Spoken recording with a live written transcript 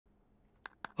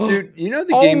Dude, you know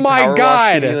the Oh game my Power Wash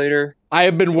God! Simulator? I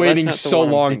have been Well, that's waiting not the so one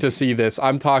I'm long to thinking. see this.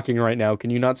 I'm talking right now. Can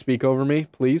you not speak over me,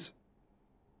 please?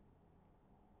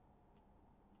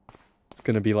 It's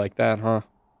gonna be like that, huh?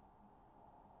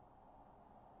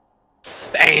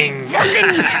 Bang!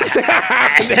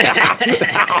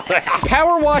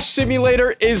 Power Wash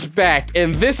Simulator is back,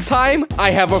 and this time,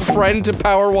 I have a friend to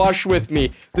power wash with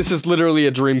me. This is literally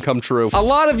a dream come true. A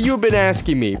lot of you have been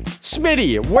asking me,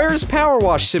 Smitty, where's Power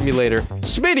Wash Simulator?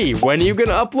 Smitty, when are you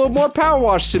gonna upload more Power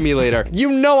Wash Simulator?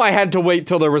 You know I had to wait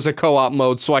till there was a co-op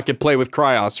mode so I could play with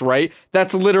Kryoz, right?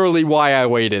 That's literally why I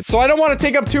waited. So I don't want to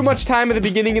take up too much time at the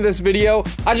beginning of this video.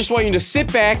 I just want you to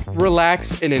sit back,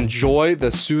 relax, and enjoy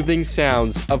the soothing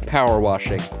sounds of power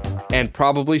washing. And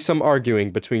probably some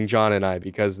arguing between John and I,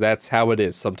 because that's how it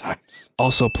is sometimes.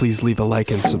 Also, please leave a like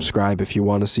and subscribe if you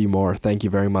want to see more. Thank you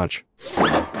very much.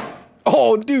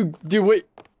 Oh, dude, wait.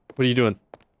 What are you doing?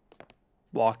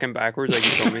 Walking backwards like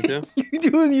you told me to.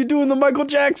 You're doing the Michael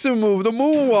Jackson move, the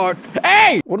moonwalk.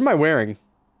 Hey! What am I wearing?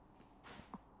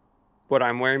 What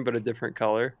I'm wearing, but a different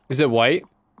color. Is it white?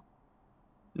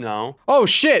 No. Oh,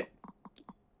 shit!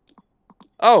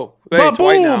 Oh, wait, it's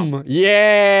white now. Ba-boom!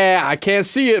 Yeah, I can't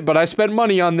see it, but I spent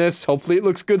money on this. Hopefully it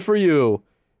looks good for you.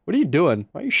 What are you doing?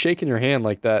 Why are you shaking your hand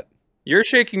like that? You're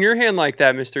shaking your hand like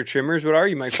that, Mr. Chimmers. What are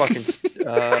you, my fucking,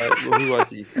 who was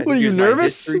he? What, are you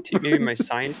nervous? Maybe my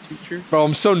science teacher? Bro,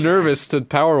 I'm so nervous to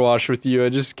power wash with you, I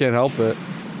just can't help it.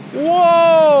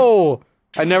 Whoa!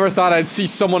 I never thought I'd see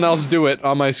someone else do it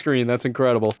on my screen. That's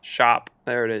incredible. Shop.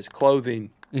 There it is.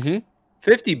 Clothing. Mm-hmm.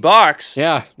 $50?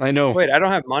 Yeah, I know. Wait, I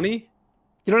don't have money?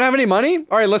 You don't have any money?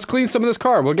 Alright, let's clean some of this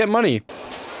car. We'll get money.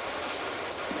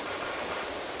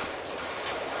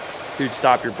 Dude,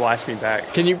 stop. You're blasting me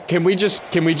back. Can we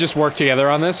just work together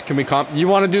on this? Can we you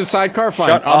want to do the sidecar? Fine.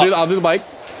 Shut up. I'll do the bike.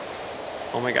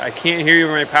 Oh my god, I can't hear you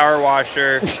with my power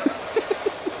washer.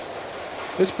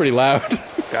 It's pretty loud.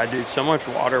 God, dude, so much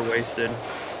water wasted.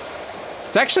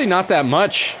 It's actually not that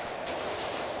much.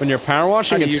 When you're power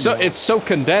washing, How do you know? it's so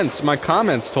condensed. My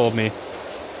comments told me.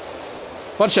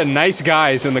 Bunch of nice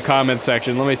guys in the comment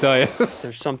section, let me tell you.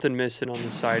 There's something missing on the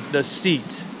side. The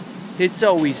seat. It's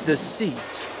always the seat.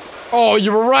 Oh,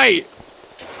 you were right.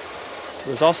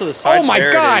 There's also the side. Oh my There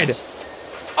it god.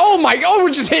 is. Oh my, oh,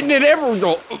 we're just hitting it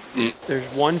everywhere.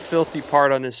 There's one filthy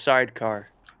part on this sidecar.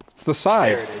 It's the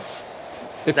side. There it is.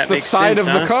 It's That the makes side sense,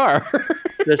 of the huh? car.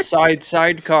 The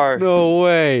sidecar. No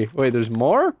way. Wait, there's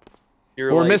more?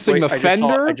 You're We're like, missing wait, the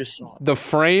fender, I just saw it. the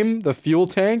frame, the fuel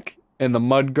tank, and the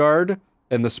mud guard,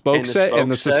 and the spoke And the set,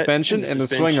 and the spoke set, suspension, and the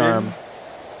swing arm.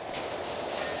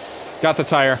 Got the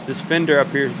tire. This fender up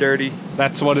here is dirty.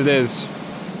 That's what it is.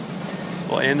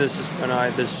 Well, and the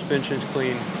suspension's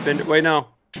clean. Fender, wait, no.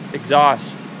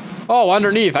 Exhaust. Oh,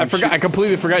 underneath. I forgot. I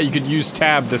completely forgot you could use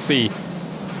tab to see.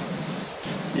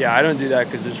 Yeah, I don't do that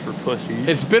because it's for pussies.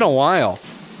 It's been a while.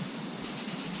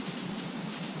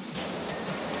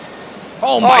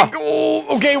 Oh my!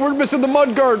 Oh, okay, we're missing the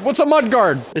mud guard. What's a mud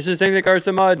guard? This is the thing that guards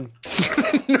the mud.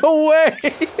 No way!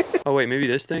 Oh wait, maybe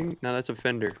this thing? No, that's a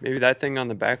fender. Maybe that thing on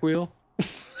the back wheel?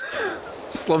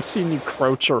 Just love seeing you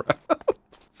crouch around.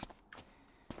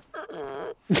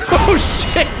 Oh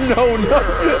shit! No,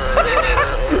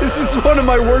 no! This is one of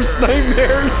my worst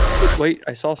nightmares. Wait,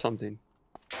 I saw something.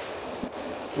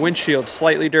 Windshield,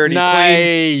 slightly dirty.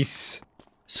 Nice. Clean.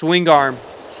 Swing arm,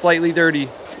 slightly dirty.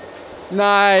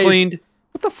 Nice. Cleaned.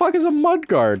 What the fuck is a mud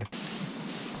guard?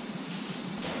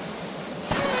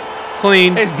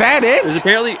 Clean. Is that it?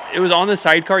 It was on the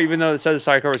sidecar, even though it said the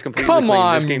sidecar was completely Come clean.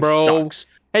 on, This game bro. sucks.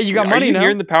 Hey, you got Are money you now.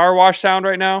 hearing the power wash sound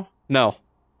right now? No.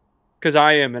 Because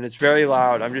I am, and it's very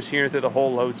loud. I'm just hearing it through the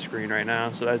whole load screen right now,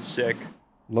 so that's sick.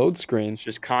 Load screen. It's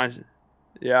just constant.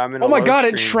 Yeah, I'm in a Oh my load god,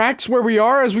 it screen. tracks where we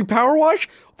are as we power wash?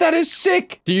 That is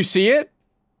sick! Do you see it?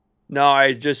 No,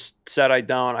 I just said I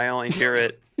don't. I only hear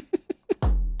it.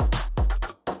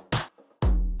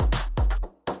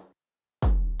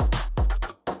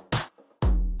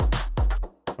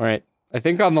 Alright. I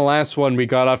think on the last one we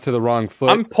got off to the wrong foot.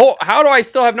 I'm poor. How do I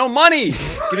still have no money?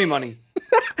 Give me money.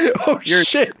 Oh You're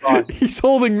shit! boss. He's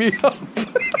holding me up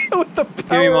with the power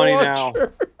Give me money washer.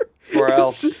 now. Or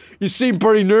else. You seem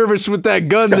pretty nervous with that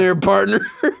gun there, partner.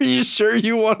 Are you sure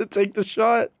you want to take the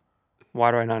shot?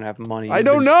 Why do I not have money? I You've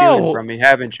don't been stealing know. from me,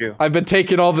 haven't you? I've been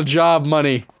taking all the job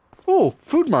money. Oh,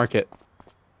 food market.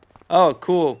 Oh,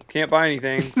 cool. Can't buy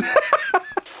anything.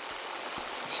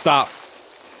 Stop.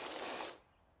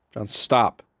 John,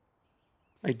 stop.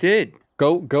 I did.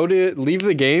 Go to leave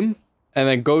the game and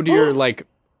then go to your like.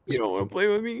 You don't want to play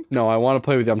with me? No, I want to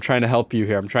play with you. I'm trying to help you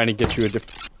here. I'm trying to get you a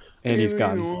different. And he's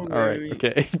gone. All right.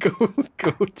 Okay. Go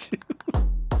to.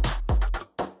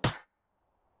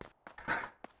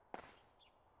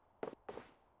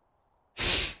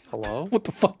 Hello? What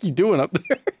the fuck you doing up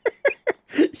there?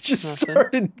 You just Nothing.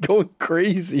 started going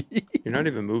crazy. You're not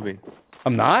even moving.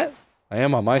 I'm not? I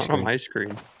am on my Not screen. on my screen.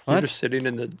 What? You're just sitting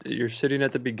in the. You're sitting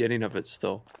at the beginning of it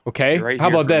still. Okay. You're right How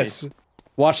here about for me. this?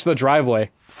 Watch the driveway.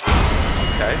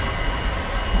 Okay.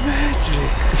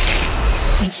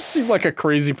 Magic. You just seem like a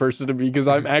crazy person to me because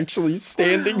I'm actually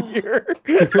standing here.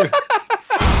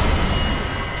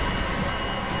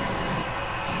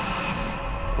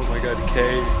 Oh my god,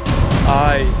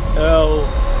 K-I-L.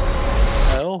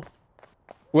 L?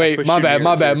 Wait, Push my you bad, here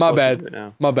my so bad, you're my closer to bad. it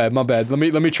now. My bad, my bad. Let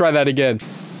me try that again.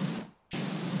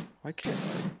 Why can't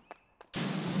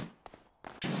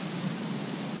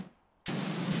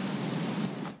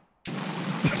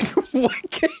What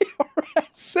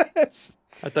KRSS?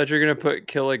 I thought you were gonna put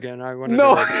kill again. I wanted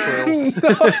No, to like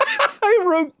no, I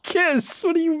wrote kiss.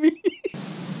 What do you mean?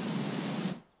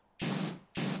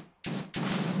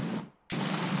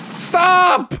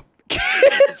 Stop!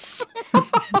 Kiss!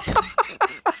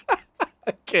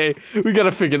 Okay, we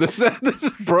gotta figure this out. This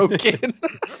is broken.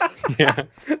 Yeah.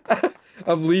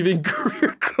 I'm leaving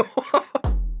career co-op.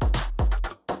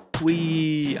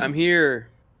 I'm here.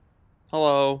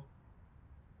 Hello.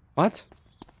 What?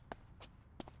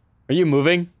 Are you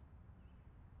moving?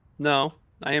 No,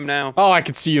 I am now. Oh, I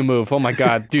can see you move. Oh my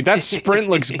god. Dude, that sprint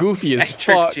looks goofy as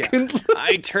fuck.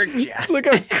 I tricked you. Look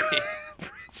how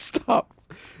Stop.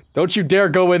 Don't you dare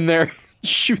go in there.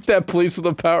 Shoot that place with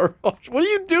a power wash. What are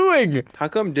you doing? How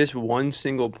come this one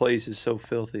single place is so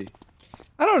filthy?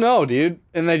 I don't know, dude.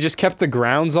 And they just kept the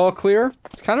grounds all clear?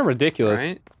 It's kind of ridiculous.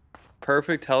 Right?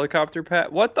 Perfect helicopter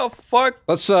pad. What the fuck?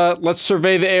 Let's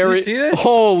survey the area. You see this?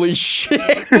 Holy shit.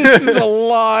 This is a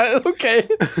lot. Okay.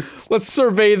 Let's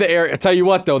survey the area. I tell you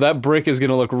what though, that brick is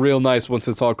gonna look real nice once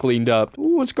it's all cleaned up.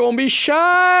 Ooh, it's gonna be shy.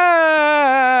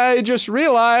 I just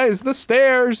realized the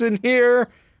stairs in here.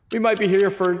 We might be here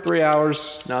for 3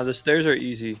 hours. No, the stairs are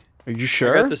easy. Are you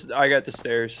sure? I got the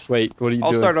stairs. Wait, what are you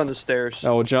I'll doing? start on the stairs.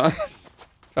 Oh, John.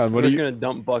 John, what I'm are just you? gonna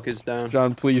dump buckets down.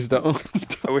 John, please don't.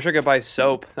 I wish I could buy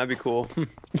soap. That'd be cool.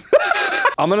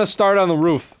 I'm gonna start on the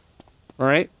roof. All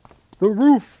right. The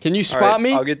roof. Can you spot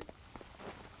me? I'll get.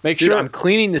 Make Dude, sure. I'm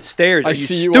cleaning the stairs. I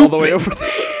see you all the way over there.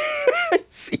 I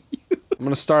see you. I'm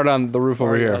gonna start on the roof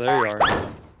over Oh, here. there you are.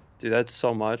 Dude, that's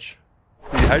so much.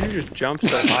 Dude, how did you just jump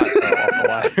so high off the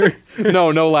ladder?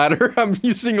 No, no ladder. I'm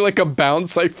using like a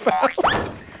bounce I found.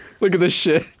 Look at this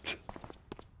shit.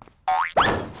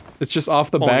 It's just off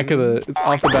the back of the. It's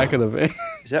off the back of the van.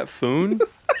 Is that Foon?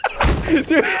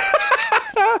 Dude.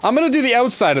 I'm gonna do the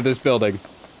outside of this building.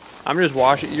 I'm just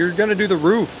washing. You're gonna do the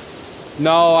roof.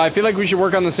 No, I feel like we should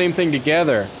work on the same thing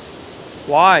together.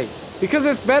 Why? Because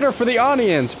it's better for the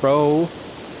audience, bro.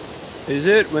 Is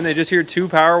it when they just hear two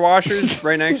power washers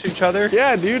right next to each other?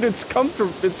 Yeah, dude, it's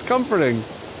comforting.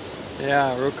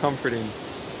 Yeah, real comforting.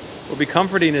 What'll be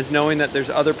comforting is knowing that there's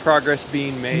other progress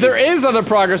being made. There is other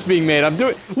progress being made. I'm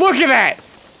doing. Look at that!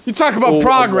 You talk about Oh,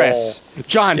 progress.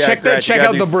 John, Yeah, check Greg, check you out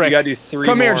gotta the do- brick. you gotta do 3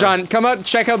 Come here, more. John. Come out,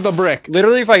 check out the brick.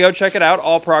 Literally, if I go check it out,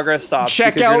 all progress stops.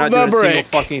 Check because out you're not the doing a brick.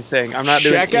 single fucking thing. I'm not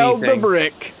Check doing out anything. the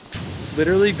brick.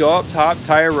 Literally, go up top,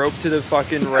 tie a rope to the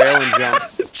fucking rail, and jump.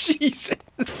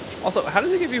 Jesus. Also, how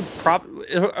does it give you prop?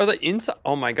 Are the inside?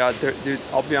 Oh my god, dude!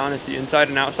 I'll be honest. The inside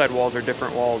and outside walls are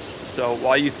different walls. So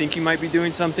while you think you might be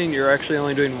doing something, you're actually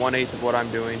only doing 1/8 of what I'm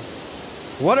doing.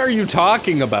 What are you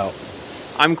talking about?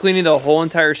 I'm cleaning the whole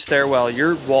entire stairwell.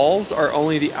 Your walls are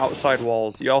only the outside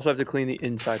walls. You also have to clean the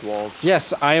inside walls.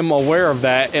 Yes, I am aware of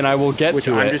that, and I will get Which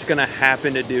to I'm it. just gonna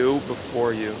happen to do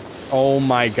before you. Oh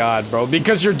my god, bro.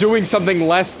 Because you're doing something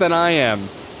less than I am.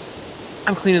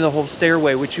 I'm cleaning the whole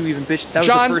stairway, which you even bitched. That was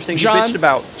John, the first thing John, you bitched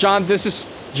about. John, this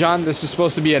is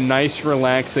supposed to be a nice,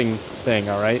 relaxing thing,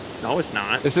 alright? No, it's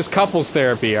not. This is couples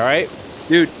therapy, alright?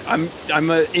 Dude, I'm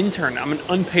an intern. I'm an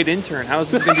unpaid intern. How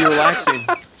is this gonna be relaxing?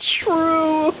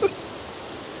 True.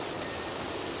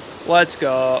 Let's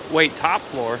go. Wait, top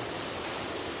floor.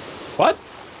 What?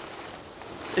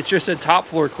 It's just a top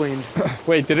floor cleaned.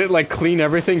 Wait, did it like clean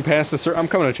everything past the I'm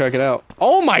coming to check it out.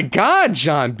 Oh my god,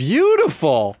 John,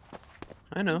 beautiful.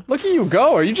 I know. Look at you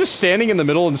go. Are you just standing in the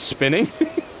middle and spinning?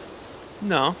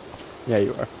 No. Yeah,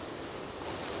 you are.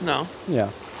 No. Yeah.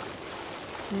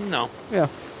 No. Yeah.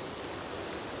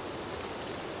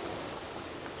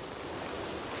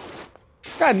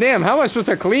 God damn, how am I supposed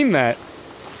to clean that?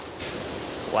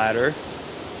 Ladder.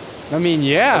 I mean,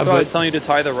 yeah, That's why I was but telling you to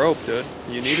tie the rope, dude.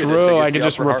 You needed it to True, get I the could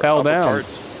just upper rappel upper down.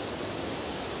 parts.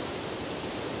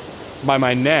 by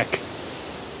my neck.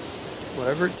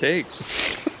 Whatever it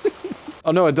takes.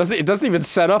 Oh no, it doesn't even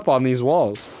set up on these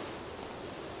walls.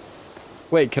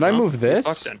 Wait, can I move you're this?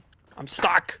 fucked then. I'm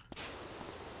stuck.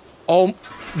 Oh,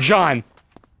 John.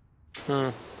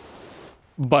 Huh.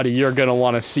 Buddy, you're gonna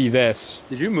want to see this.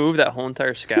 Did you move that whole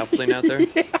entire scaffolding out there?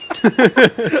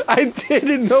 I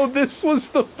didn't know this was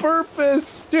the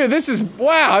purpose. Dude, this is,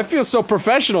 wow, I feel so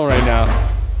professional right now.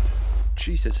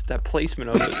 Jesus, that placement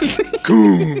of it.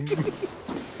 Coom.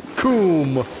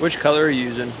 Coom. Which color are you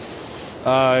using?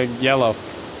 Yellow.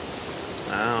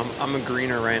 I'm a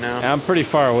greener right now. I'm pretty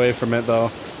far away from it, though.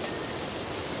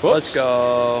 Whoops. Let's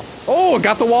go. Oh,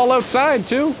 got the wall outside,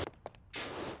 too.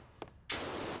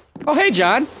 Oh, hey,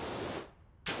 John.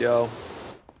 Yo.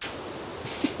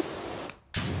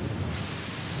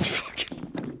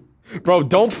 Bro,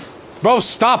 don't. Bro,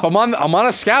 stop. I'm on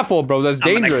a scaffold, bro. That's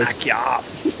dangerous. I'm gonna knock you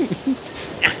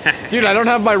off. Dude, I don't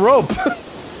have my rope.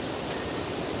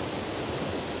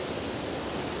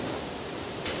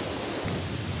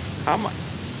 How am I?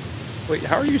 Wait,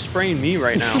 how are you spraying me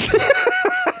right now?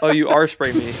 Oh, you are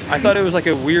spraying me. I thought it was like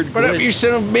a weird glitch. What up, you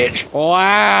son of a bitch?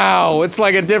 Wow, it's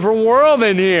like a different world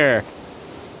in here.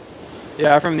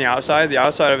 Yeah, from the outside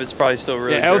of it's probably still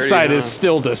really dirty. Yeah, outside is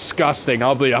still disgusting.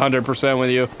 I'll be 100%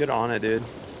 with you. Get on it, dude.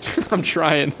 I'm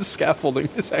trying. The scaffolding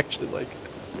is actually like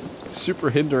super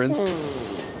hindrance.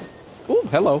 Oh,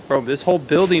 hello. Bro, this whole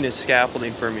building is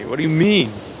scaffolding for me. What do you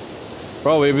mean?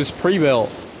 Bro, it was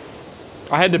pre-built.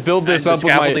 I had to build this up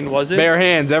with my bare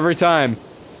hands every time.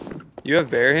 You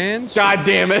have bare hands? God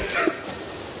damn it.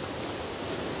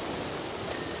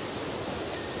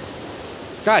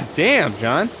 God damn,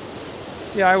 John.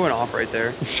 Yeah, I went off right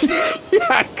there. Yeah,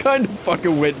 I kind of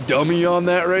fucking went dummy on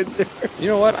that right there. You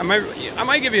know what? I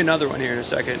might give you another one here in a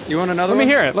second. You want another one? Let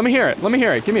me hear it. Let me hear it. Let me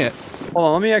hear it. Give me it.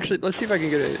 Hold on. Let's see if I can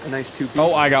get a nice two-piece.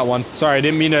 Oh, I got one. Sorry, I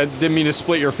didn't mean to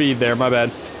split your feed there. My bad.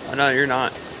 Oh, no, you're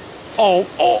not.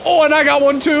 Oh, and I got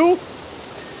one too.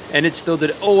 And it still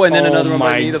did. Oh, and then another one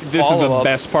might need a follow-up. This is the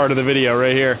best part of the video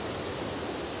right here.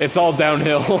 It's all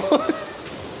downhill.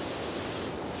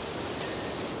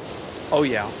 Oh,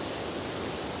 yeah.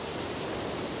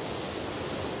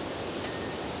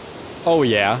 Oh,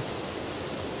 yeah.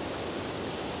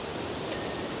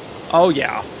 Oh,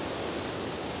 yeah.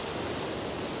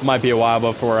 Might be a while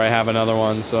before I have another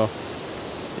one, so.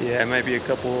 Yeah, it might be a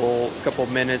couple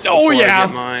minutes before I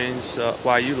get mine. So,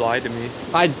 wow, you lied to me.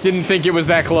 I didn't think it was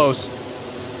that close.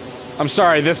 I'm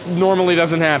sorry, this normally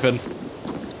doesn't happen.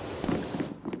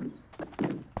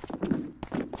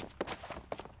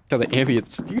 God, the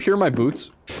ambience. Do you hear my boots?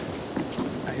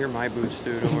 I hear my boots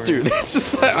too, don't worry. Dude, it's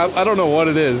just like, I don't know what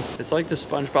it is. It's like the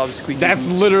SpongeBob squeaky That's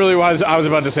boots. literally what I was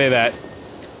about to say that.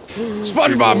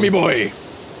 SpongeBob, me boy!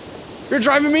 You're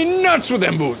driving me nuts with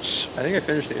them boots! I think I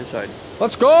finished the inside.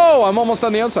 Let's go! I'm almost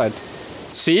on the outside.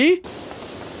 See?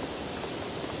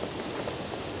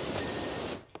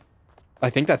 I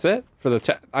think that's it for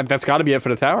the that's gotta be it for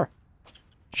the tower.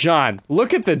 John,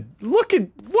 look at what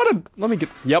a, let me get,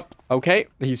 yep, okay,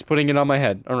 he's putting it on my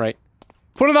head, alright.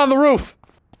 Put it on the roof!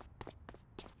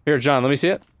 Here, John, let me see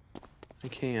it. I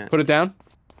can't. Put it down.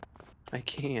 I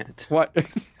can't. What?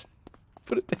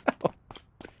 Put it down.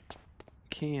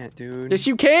 Can't, dude. Yes,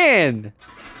 you can!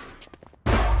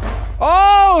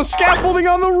 Oh! Scaffolding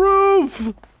on the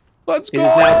roof! Let's go! It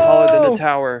is now taller than the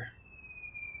tower.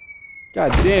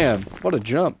 God damn, what a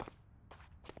jump.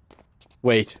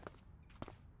 Wait.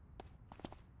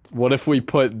 What if we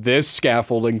put this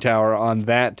scaffolding tower on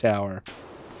that tower?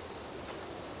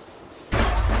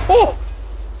 Oh!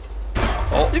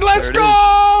 Oh, let's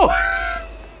go!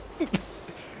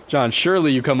 John,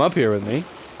 surely you come up here with me.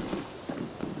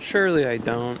 Surely I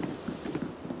don't.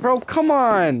 Bro, come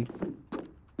on.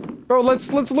 Bro,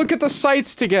 let's look at the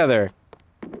sites together.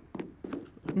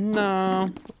 No,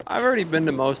 I've already been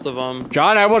to most of them.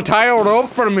 John, I will tie a rope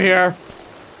from here.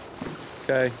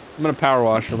 Okay. I'm gonna power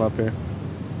wash him up here.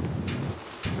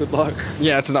 Good luck.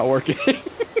 Yeah, it's not working.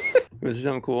 Was this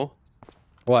something cool?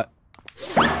 What?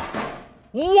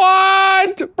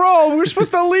 What? Bro, we were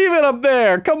supposed to leave it up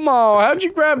there. Come on, how'd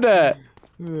you grab that?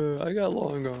 I got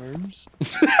long arms.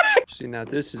 See, now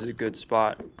this is a good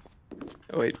spot.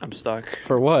 Oh, wait, I'm stuck.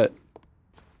 For what?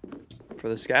 For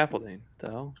the scaffolding. What the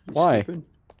hell? Why? Stupid?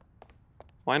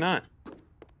 Why not?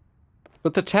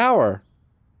 But the tower.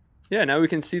 Yeah, now we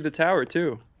can see the tower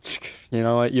too. You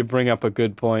know what? You bring up a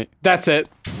good point. That's it.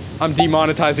 I'm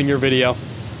demonetizing your video.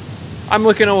 I'm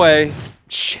looking away.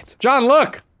 Shit. John,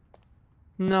 look!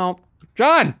 No.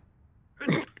 John!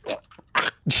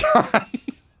 John!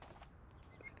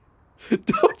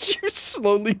 Don't you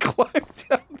slowly climb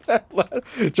down that ladder.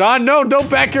 John, no, don't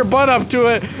back your butt up to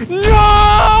it.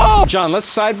 No! John, let's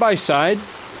side by side,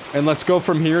 and let's go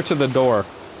from here to the door.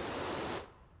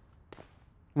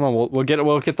 Come on,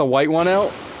 we'll get the white one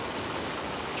out.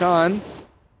 John.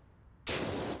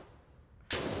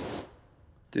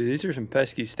 Dude, these are some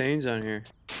pesky stains on here.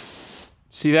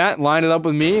 See that? Line it up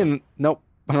with me and... Nope.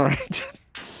 Alright.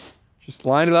 Just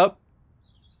line it up.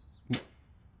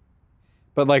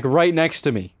 But, like, right next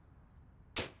to me.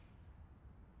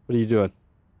 What are you doing?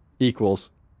 Equals.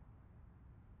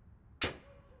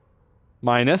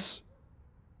 Minus.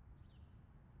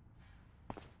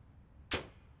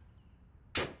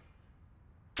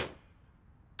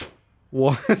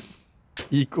 One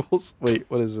equals... Wait,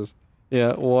 what is this?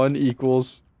 Yeah, 1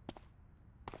 equals...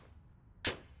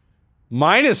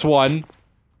 Minus 1?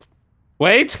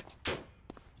 Wait!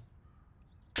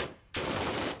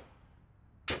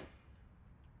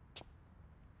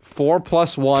 Four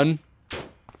plus 1.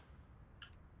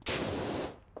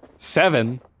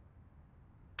 7.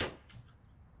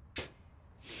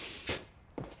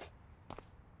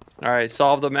 Alright,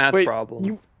 solve the math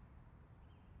problem.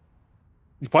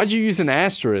 Why'd you use an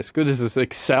asterisk? What is this,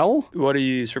 Excel? What do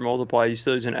you use for multiply? You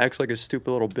still use an X like a stupid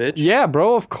little bitch? Yeah,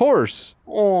 bro, of course.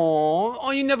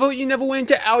 Oh, you never went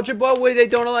to algebra where they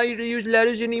don't allow you to use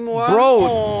letters anymore?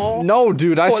 Bro, no,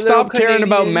 dude, I stopped caring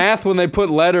about math when they put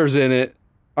letters in it.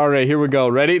 Alright, here we go.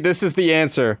 Ready? This is the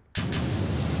answer.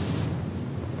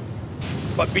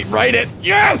 Let me write it.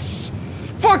 Yes!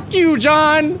 Fuck you,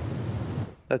 John!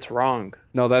 That's wrong.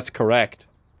 No, that's correct.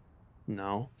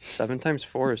 No. 7 times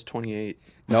 4 is 28.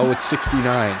 No, it's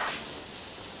 69.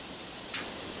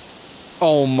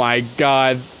 Oh my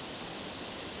god.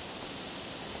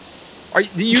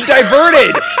 You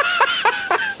diverted!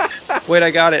 Wait,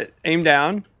 I got it. Aim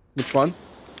down. Which one?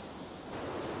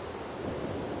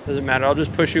 Doesn't matter, I'll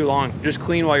just push you along. Just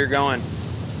clean while you're going.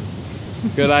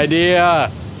 Good idea.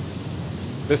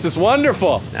 This is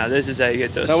wonderful. Now this is how you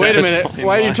get those. Now wait a minute.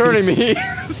 Why are you turning me?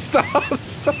 Stop,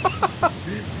 stop.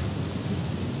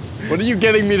 What are you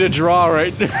getting me to draw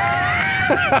right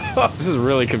now? This is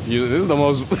really confusing. This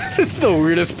is the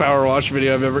weirdest power wash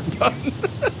video I've ever done.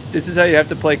 This is how you have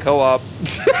to play co-op.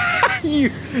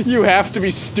 You have to be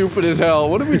stupid as hell.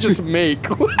 What did we just make?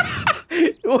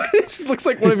 This looks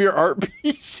like one of your art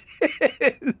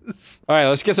pieces. Alright,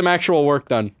 let's get some actual work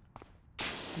done.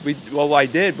 Well, I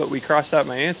did, but we crossed out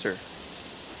my answer.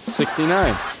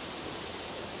 69.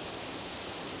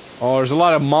 Oh, there's a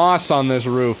lot of moss on this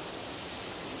roof.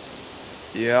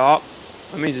 Yup.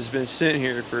 That means it's been sitting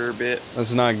here for a bit.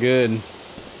 That's not good.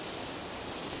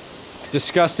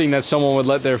 Disgusting that someone would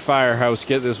let their firehouse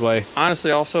get this way.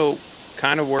 Honestly, also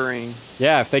kind of worrying.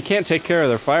 Yeah, if they can't take care of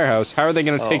their firehouse, how are they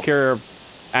going to take care of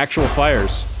actual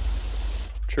fires?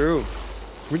 True.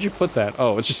 Where'd you put that?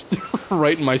 Oh, it's just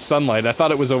right in my sunlight. I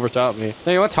thought it was over top of me.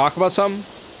 Hey, you want to talk about something?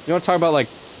 You want to talk about, like,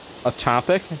 a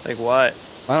topic? Like what?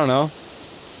 I don't know.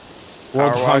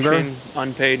 World hunger?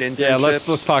 Unpaid internships? Yeah,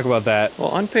 let's talk about that.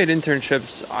 Well, unpaid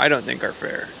internships, I don't think are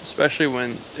fair. Especially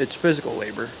when it's physical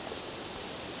labor.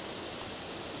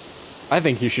 I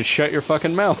think you should shut your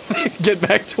fucking mouth and get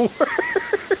back to work.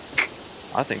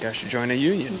 I think I should join a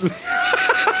union.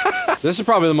 This is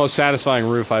probably the most satisfying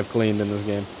roof I've cleaned in this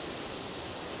game.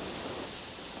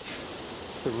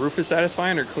 The roof is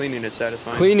satisfying or cleaning is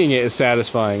satisfying? Cleaning it is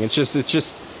satisfying.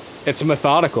 It's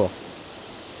methodical.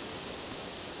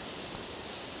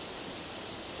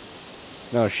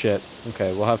 No shit.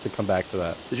 Okay, we'll have to come back to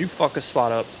that. Did you fuck a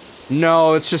spot up?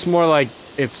 No, it's just more like,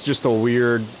 it's just a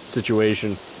weird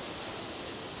situation.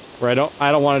 Where I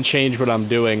don't want to change what I'm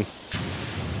doing.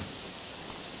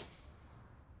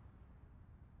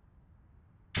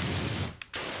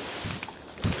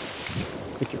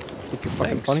 Think you're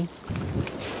fucking funny?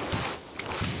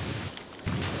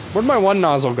 Where'd my one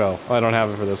nozzle go? Oh, I don't have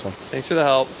it for this one. Thanks for the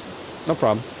help. No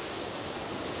problem.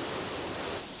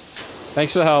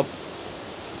 Thanks for the help.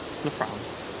 No problem.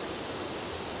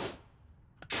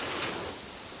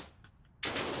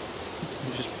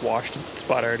 You just washed the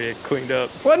spot I already had cleaned up.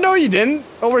 What? No, you didn't.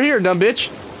 Over here, dumb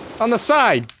bitch. On the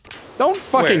side. Don't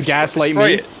fucking gaslight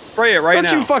me. Spray it right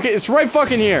now. Don't you fucking... It's right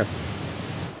fucking here.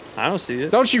 I don't see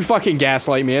it. Don't you fucking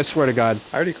gaslight me, I swear to God.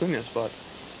 I already cleaned that spot.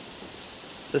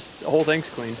 This whole thing's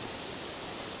cleaned.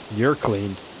 You're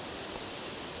cleaned.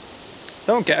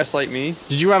 Don't gaslight me.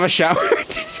 Did you have a shower?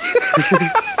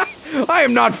 I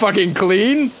am not fucking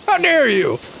clean. How dare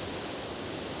you?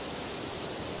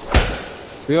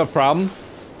 We have a problem?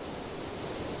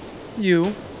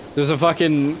 You. There's a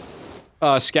fucking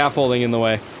scaffolding in the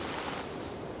way.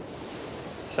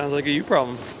 Sounds like a you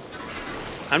problem.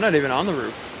 I'm not even on the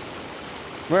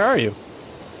roof. Where are you?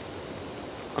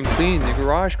 I'm cleaning the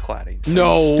garage cladding.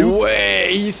 No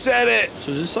way! He said it!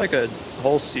 So is this like a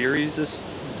whole series,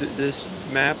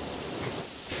 this map?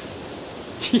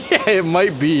 Yeah, it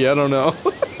might be. I don't know.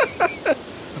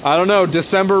 I don't know.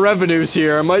 December revenues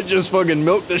here. I might just fucking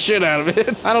milk the shit out of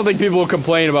it. I don't think people will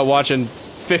complain about watching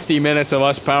 50 minutes of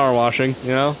us power washing,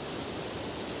 you know?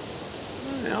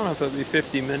 know if it'll be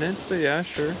 50 minutes, but yeah,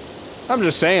 sure. I'm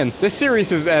just saying, this series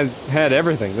has had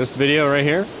everything. This video right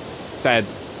here, it's had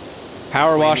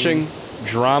power washing,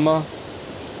 drama,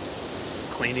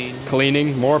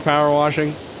 cleaning, more power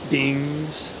washing,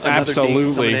 dings, absolutely,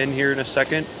 ding coming in here in a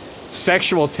second,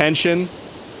 sexual tension.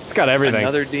 It's got everything.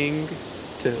 Another ding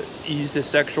to ease the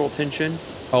sexual tension.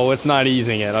 Oh, it's not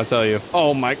easing it, I'll tell you.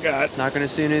 Oh my god. Not gonna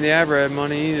see any of the ad bread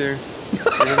money either.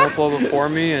 You're gonna upload before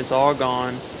me and it's all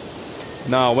gone.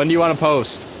 No, when do you want to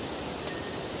post?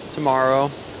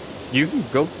 Tomorrow. You can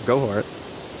go for it.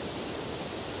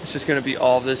 It's just gonna be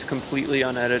all of this completely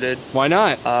unedited. Why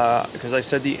not? Because I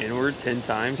said the N-word 10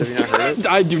 times. Have you not heard it?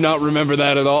 I do not remember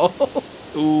that at all.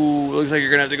 Ooh, looks like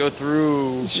you're gonna have to go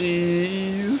through.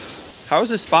 Jeez. How is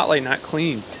this spotlight not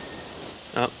clean?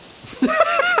 Oh.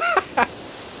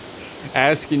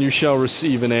 Ask and you shall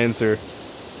receive an answer.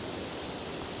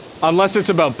 Unless it's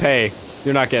about pay.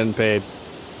 You're not getting paid.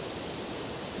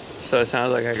 So it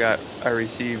sounds like I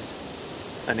received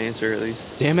an answer at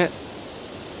least. Damn it.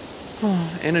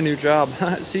 And a new job.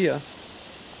 See ya.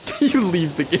 You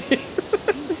leave the game.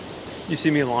 You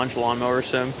see me launch Lawnmower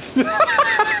Sim?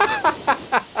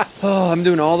 Oh, I'm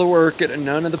doing all the work, getting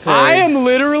none of the pay. I am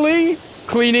literally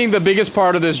cleaning the biggest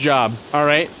part of this job,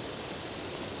 alright?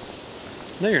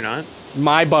 No, you're not.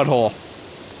 My butthole.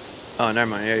 Oh, never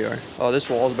mind. Yeah, you are. Oh, this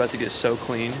wall's about to get so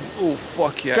clean. Oh,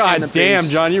 fuck yeah. God damn,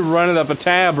 John, you're running up a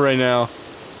tab right now.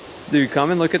 Dude,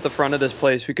 come and look at the front of this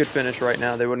place. We could finish right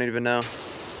now. They wouldn't even know.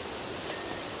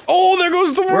 Oh, there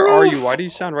goes the roof! Where are you? Why do you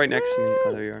sound right next to me?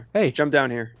 Oh, there you are. Hey. Jump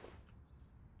down here.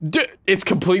 It's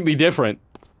completely different.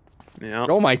 Yeah.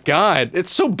 Oh my god, it's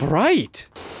so bright.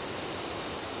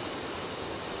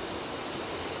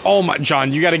 Oh my,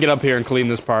 John, you gotta get up here and clean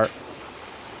this part.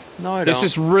 No, I don't. This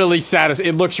is really satisfying.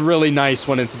 It looks really nice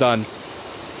when it's done.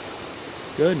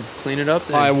 Good. Clean it up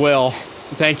then. I will.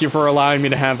 Thank you for allowing me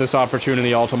to have this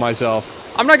opportunity all to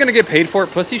myself. I'm not gonna get paid for it,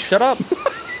 pussy. Shut up.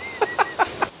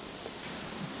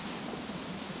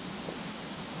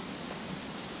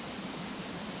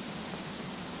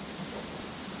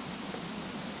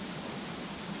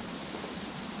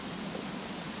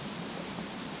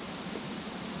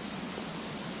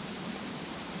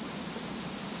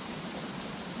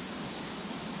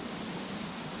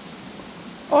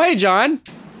 Oh, hey, John.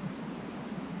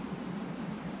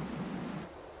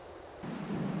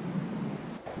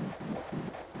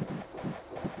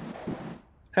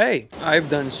 Hey, I've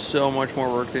done so much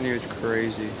more work than you. It's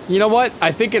crazy. You know what?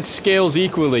 I think it scales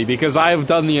equally because I've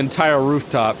done the entire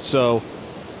rooftop, so...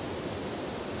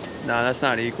 Nah, that's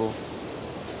not equal.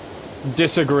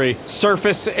 Disagree.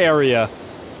 Surface area.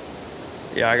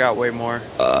 Yeah, I got way more.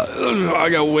 I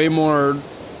got way more...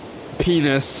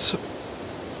 penis.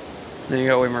 Then you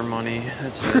got way more money.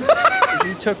 That's it.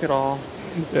 You took it all.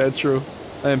 Yeah, true.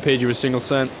 I haven't paid you a single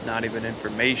cent. Not even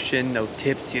information, no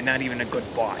tips. You're not even a good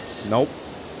boss. Nope.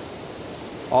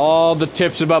 All the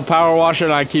tips about power washing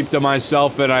I keep to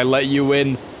myself and I let you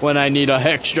in when I need an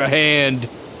extra hand.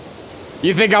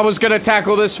 You think I was gonna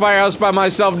tackle this firehouse by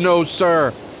myself? No,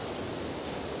 sir.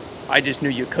 I just knew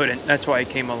you couldn't. That's why I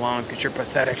came along, because you're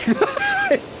pathetic.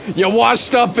 You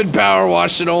washed up in power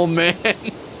washing, old man.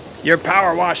 You're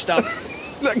power washed up.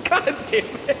 God damn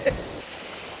it.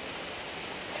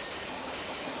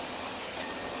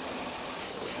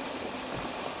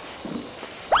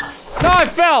 No, I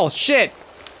fell! Shit!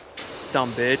 Dumb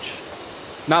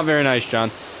bitch. Not very nice, John.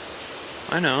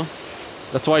 I know.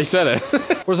 That's why you said it.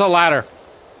 Where's the ladder?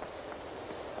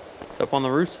 It's up on the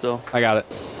roof still. I got it.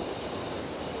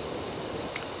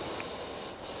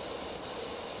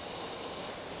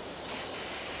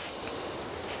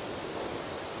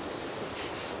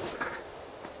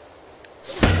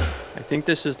 I think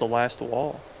this is the last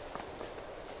wall.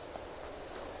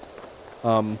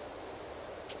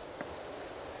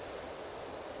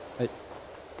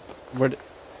 Where'd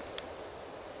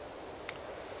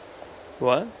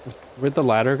the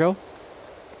ladder go?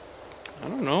 I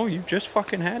don't know. You just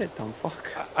fucking had it, dumb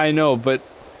fuck. I know, but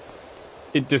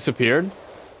it disappeared.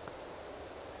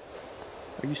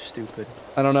 Are you stupid?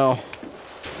 I don't know.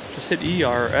 Just hit E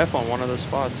or F on one of those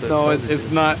spots. No, it's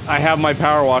not. I have my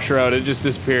power washer out. It just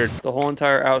disappeared. The whole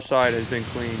entire outside has been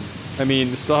cleaned. I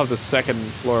mean, still have the second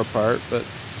floor part, but...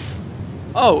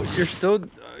 Oh, you're still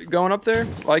going up there?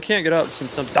 Well, I can't get up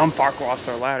since some dumb fuck lost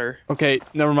our ladder. Okay,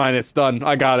 never mind. It's done.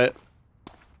 I got it.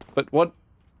 But what?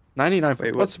 99.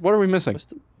 Wait, what are we missing?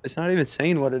 It's not even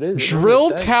saying what it is.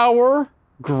 Drill tower,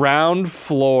 ground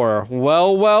floor.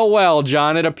 Well, well, well,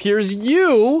 John. It appears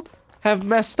you have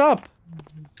messed up.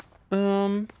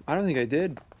 I don't think I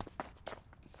did.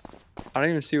 I don't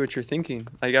even see what you're thinking.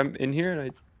 Like, I'm in here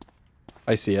and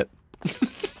I see it.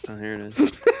 Oh, here it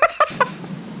is.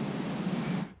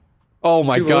 Oh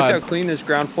my Dude, god. look how clean this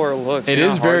ground floor looks. It You know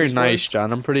is how hard very this nice, was?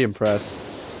 John. I'm pretty impressed.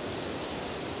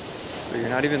 But you're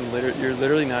not even you're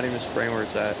literally not even spraying where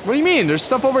it's at. What do you mean? There's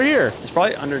stuff over here. It's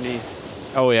probably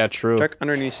underneath. Oh yeah, true. Check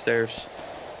underneath stairs.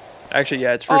 Actually,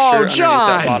 yeah, it's for Oh, sure underneath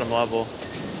that John! bottom level.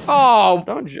 Oh,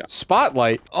 Don't jump.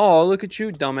 spotlight. Oh, look at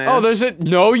you, dumbass. Oh, there's it.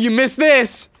 No, you missed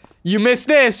this. You missed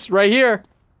this right here.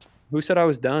 Who said I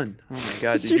was done? Oh my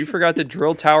god, did you forgot the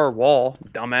drill tower wall,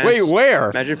 dumbass? Wait, where?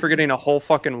 Imagine forgetting a whole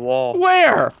fucking wall.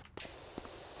 Where?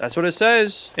 That's what it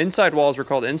says. Inside walls were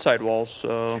called inside walls,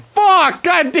 so... Fuck!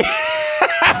 God damn!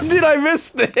 How did I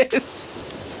miss this?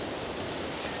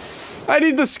 I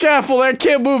need the scaffold. I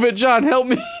can't move it. John, help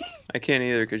me. I can't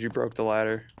either because you broke the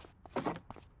ladder.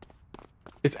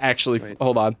 It's actually. Wait.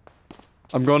 Hold on.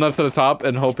 I'm going up to the top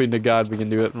and hoping to God we can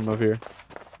do it from up here.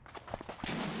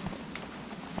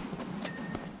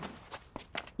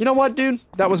 You know what, dude?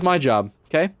 That was my job.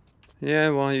 Okay. Yeah,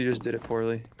 well, you just did it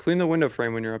poorly. Clean the window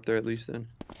frame when you're up there at least then.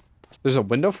 There's a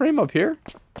window frame up here?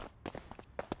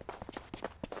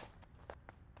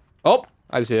 Oh,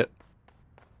 I see it.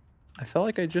 I felt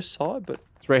like I just saw it, but...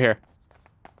 It's right here.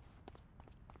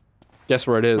 Guess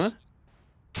where it is? What?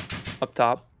 Up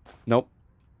top. Nope.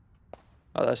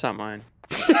 Oh, that's not mine.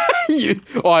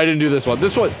 Oh, I didn't do this one.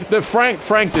 This one,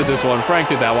 Frank did this one. Frank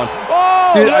did that one.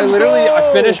 Oh, Dude, let's I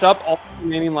go! finished up all the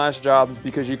remaining last jobs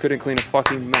because you couldn't clean a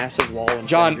fucking massive wall in front of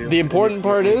John, you. the important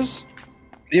part is...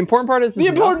 The important part is... The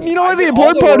important, nothing. you know I what the did all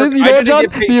important part work. is? You I know what, didn't John?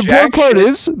 get paid The important jack part shit.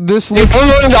 is, this looks...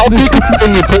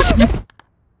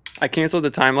 I canceled the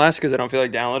time lapse because I don't feel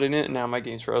like downloading it, and now my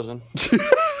game's frozen.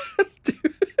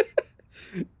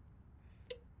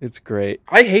 It's great.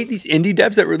 I hate these indie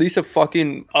devs that release a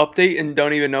fucking update and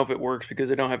don't even know if it works because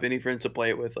they don't have any friends to play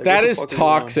it with. Like, That what the is fuck going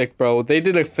on? toxic, bro. They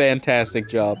did a fantastic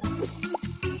job.